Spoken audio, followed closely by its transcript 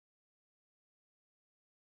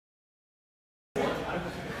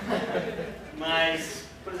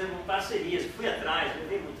parcerias, fui atrás,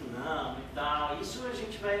 levei muito não e tal, isso a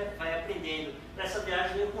gente vai aprendendo. Nessa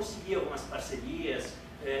viagem eu consegui algumas parcerias,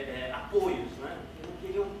 apoios, né? Eu não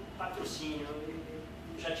queria um patrocínio,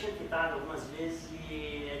 eu já tinha tentado algumas vezes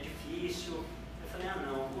e é difícil. Eu falei, ah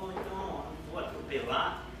não, então vou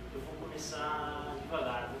atropelar, eu vou começar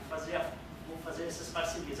devagar, vou fazer essas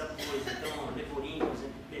parcerias, apoios. Então, Levorim, por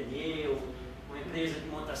exemplo, pneu, uma empresa que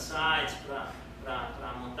monta sites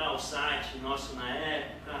para montar o site nosso na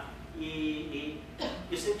época. E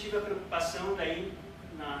eu sempre tive a preocupação daí,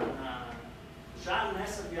 já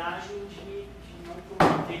nessa viagem, de não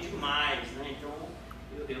comprometer demais, né? Então,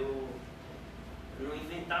 eu não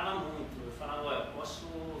inventava muito. Eu falava, olha, eu posso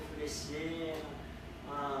oferecer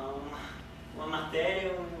uma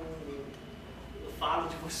matéria, eu falo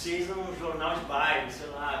de vocês num jornal de bairro, sei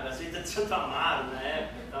lá, Gazeta de Santo Amaro, na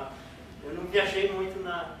época e tal. Eu não viajei muito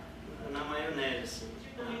na maionese, assim.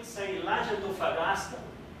 Quando a gente sair lá de Antofagasta,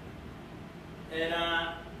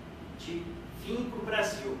 era de vir para o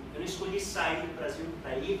Brasil. Eu não escolhi sair do Brasil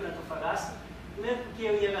para ir para Antofagasta, primeiro porque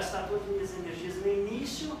eu ia gastar todas as minhas energias no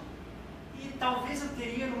início e talvez eu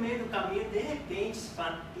teria no meio do caminho, de repente, se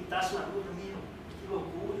pintasse uma dúvida, meu, que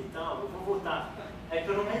loucura e tal, eu vou voltar. Aí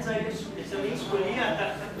pelo menos aí eu também escolhi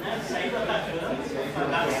sair do Atacama,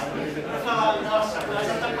 para falar, nossa, agora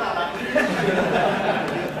já está para lá.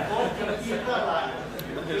 Ou tem que ir para lá, né?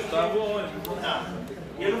 Estava onde?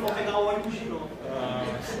 E eu não vou pegar o ônibus de novo.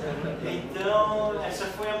 Então, essa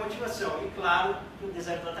foi a motivação. E claro, que o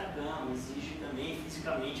deserto do Atacama exige também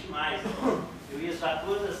fisicamente mais. Eu ia usar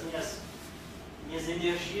todas as minhas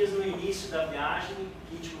energias no início da viagem, o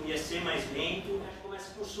ritmo ia ser mais lento. A gente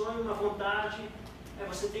começa com um sonho, uma vontade, aí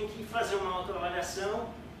você tem que fazer uma autoavaliação,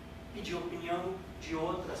 pedir a opinião de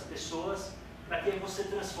outras pessoas, para que você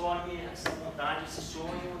transforme essa vontade, esse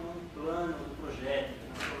sonho, num plano do projeto,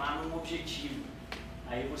 transformar num objetivo.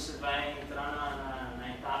 Aí você vai entrar na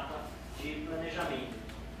etapa de planejamento.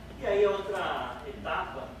 E aí a outra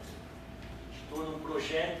etapa de todo um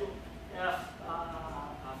projeto é a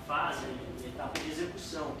fase, a etapa de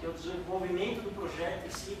execução, que é o desenvolvimento do projeto em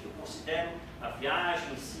si, que eu considero a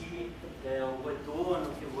viagem em si, o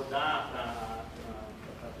retorno que eu vou dar para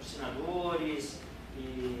patrocinadores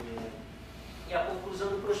e a conclusão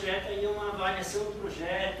do projeto. Aí é uma avaliação do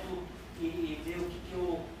projeto e ver o que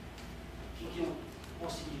eu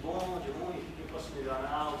consegui de bom, de ruim, o que eu posso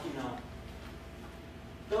melhorar, o que não.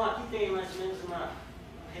 Então aqui tem mais ou menos um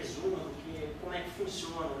resumo de como é que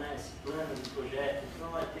funciona, né, esse plano de projeto. Então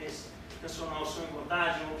vai ter transformar o sonho em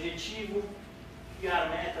vontade, um objetivo, criar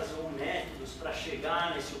metas ou métodos para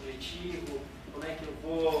chegar nesse objetivo, como é que eu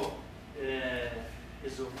vou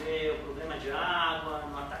resolver o problema de água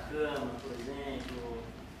no Atacama, por exemplo,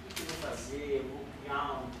 o que eu vou fazer, eu vou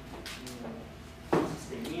criar um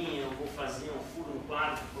sisteminha, eu vou fazer um furo no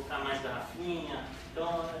quadro para colocar mais garrafinha.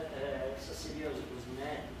 Então, esses seriam os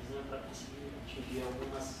métodos, né, para conseguir atingir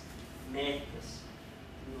algumas metas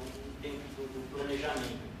dentro do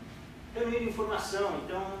planejamento. Reunir informação,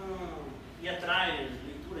 então, ir atrás,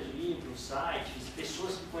 leitura de livros, sites,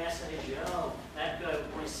 pessoas que conhecem a região. Na época eu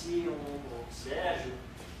conheci o Sérgio,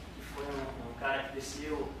 que foi um cara que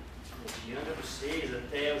desceu de Angra dos Seis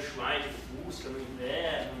até o Chuai de Fusca no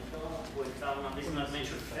inverno, então ele estava uma vez na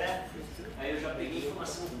Fé, aí eu já peguei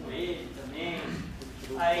informação com ele também.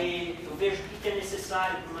 Aí eu vejo o que é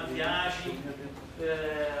necessário para uma viagem,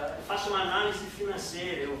 eu faço uma análise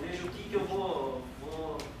financeira, eu vejo o que eu vou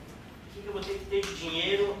ter que ter de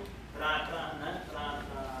dinheiro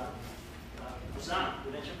para usar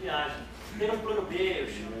durante a viagem. Ter um plano B, eu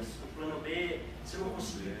chamo isso, um plano B, se eu não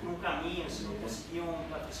conseguir por um caminho, se eu não conseguir um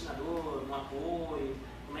patrocinador, um apoio,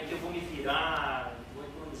 como é que eu vou me virar, vou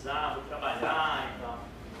economizar, vou trabalhar e tal,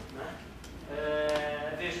 né?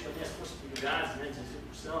 Vejo também as possibilidades, né, de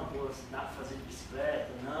execução, se dá para fazer de bicicleta,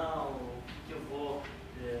 não, o que eu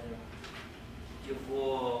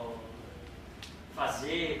vou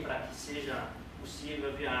fazer para que seja possível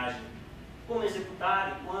a viagem, como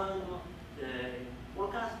executar e quando,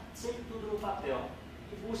 colocar sempre tudo no papel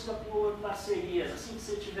e busca por parcerias. Assim que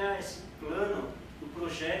você tiver esse plano do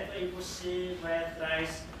projeto, aí você vai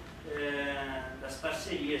atrás das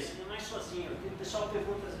parcerias, você não é sozinho. O pessoal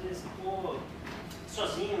pergunta às vezes, pô,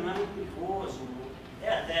 sozinho não é muito perigoso?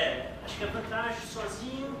 Até, acho que a vantagem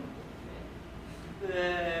sozinho,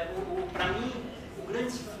 para mim, o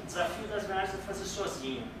grande desafio das viagens é fazer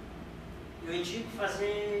sozinho. Eu indico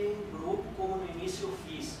fazer em grupo, como no início eu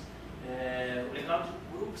fiz. O legal do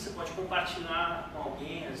grupo, você pode compartilhar com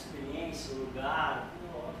alguém a experiência, o lugar,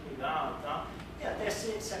 que legal e tal. E até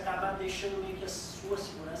você acaba deixando meio que a sua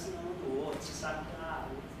segurança na mão do outro. Você sabe que o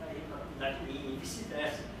outro está aí para cuidar de mim e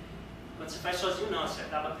vice-versa. Quando você faz sozinho, não, você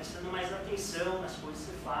acaba prestando mais atenção nas coisas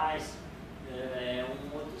que você faz, é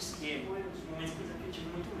um outro esquema. Nos momentos, por exemplo, eu tive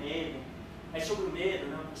muito medo. Aí sobre o medo,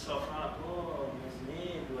 né, o pessoal fala, pô, mas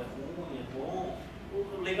medo é ruim, é bom.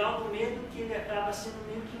 O legal do medo é que ele acaba sendo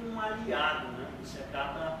meio que um aliado, né? Você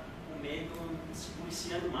acaba com o medo se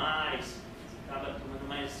policiando mais, você acaba tomando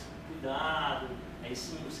mais cuidado, aí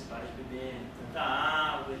sim você para de beber tanta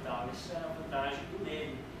água e tal. Isso é a vantagem do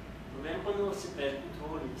medo. O problema é quando você perde o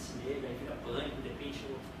controle desse medo, aí vira pânico, de repente,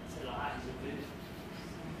 sei lá, resolver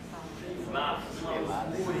fazer uma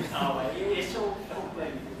loucura e tal. Aí esse é o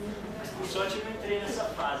pânico. Mas por sorte eu não entrei nessa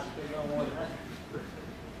fase.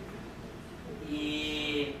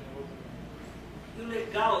 E o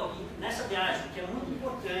legal, nessa viagem, que é muito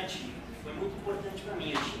importante, foi muito importante para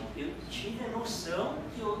mim, eu tive a noção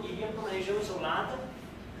que eu iria para uma região isolada.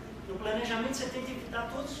 No planejamento você tenta evitar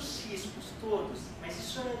todos os riscos, todos, mas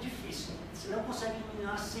isso é difícil, você não consegue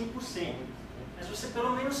eliminar 100%. Mas você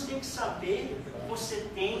pelo menos tem que saber que você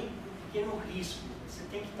tem um pequeno risco, você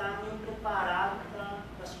tem que estar meio preparado para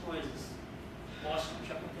as coisas que possam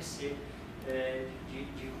te acontecer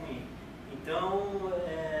de ruim. Então,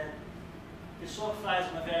 a pessoa faz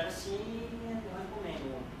uma viagem assim, eu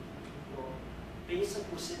recomendo. Pensa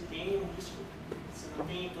que você tem um risco, você não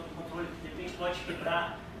tem todo o controle, de repente pode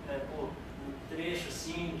quebrar um trecho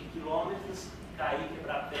assim de quilômetros, cair,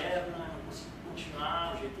 quebrar a perna, não conseguir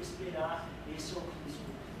continuar, o jeito de esperar. Esse é o risco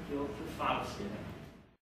que eu falo. Assim, né?